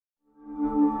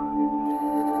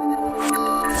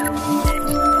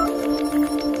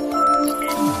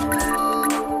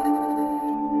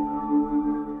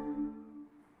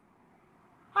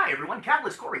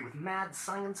Mad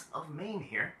Science of Maine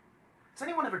here. Has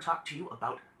anyone ever talked to you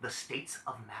about the states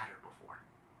of matter before?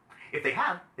 If they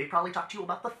have, they probably talked to you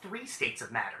about the 3 states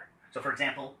of matter. So for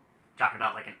example, talking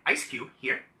about like an ice cube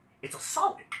here, it's a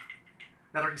solid.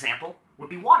 Another example would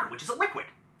be water, which is a liquid.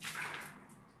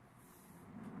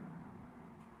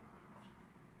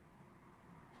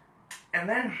 And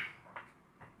then,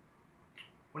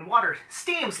 when water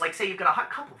steams, like say you've got a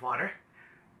hot cup of water,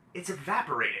 it's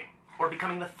evaporating, or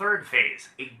becoming the 3rd phase,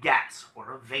 a gas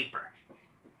or a vapor.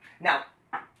 Now,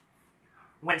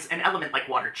 when an element like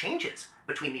water changes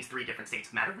between these 3 different states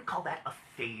of matter, we call that a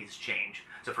phase change.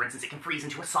 So for instance, it can freeze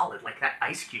into a solid, like that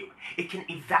ice cube. It can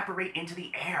evaporate into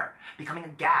the air, becoming a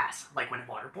gas, like when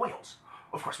water boils.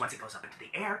 Of course, once it goes up into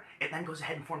the air, it then goes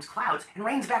ahead and forms clouds and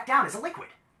rains back down as a liquid.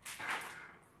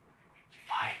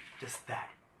 Why does that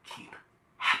keep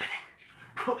happening?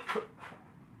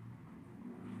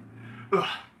 Ugh.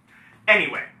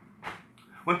 Anyway,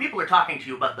 when people are talking to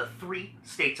you about the 3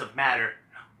 states of matter,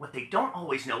 what they don't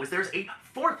always know is there's a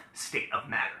 4th state of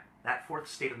matter. That 4th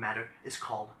state of matter is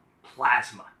called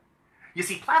plasma. You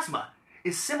see, plasma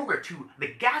is similar to the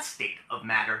gas state of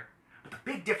matter, but the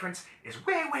big difference is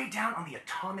way, way down on the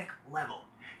atomic level.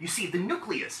 You see, the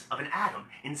nucleus of an atom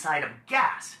inside of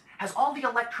gas has all the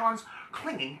electrons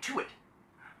clinging to it.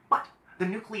 But the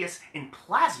nucleus in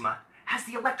plasma has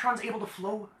the electrons able to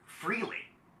flow freely.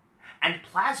 And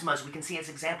plasmas we can see as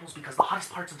examples because the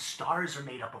hottest parts of stars are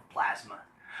made up of plasma.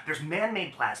 There's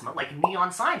man-made plasma, like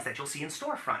neon signs that you'll see in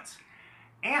storefronts.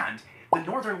 And the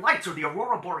northern lights, or the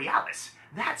aurora borealis,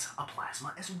 that's a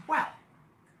plasma as well.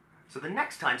 So the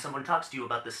next time someone talks to you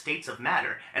about the states of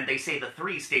matter, and they say the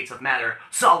 3 states of matter,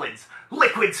 solids,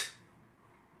 liquids,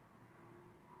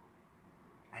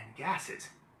 and gases,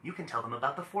 you can tell them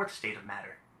about the 4th state of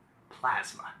matter,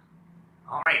 plasma.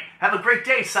 All right, have a great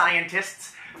day,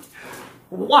 scientists.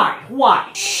 Why?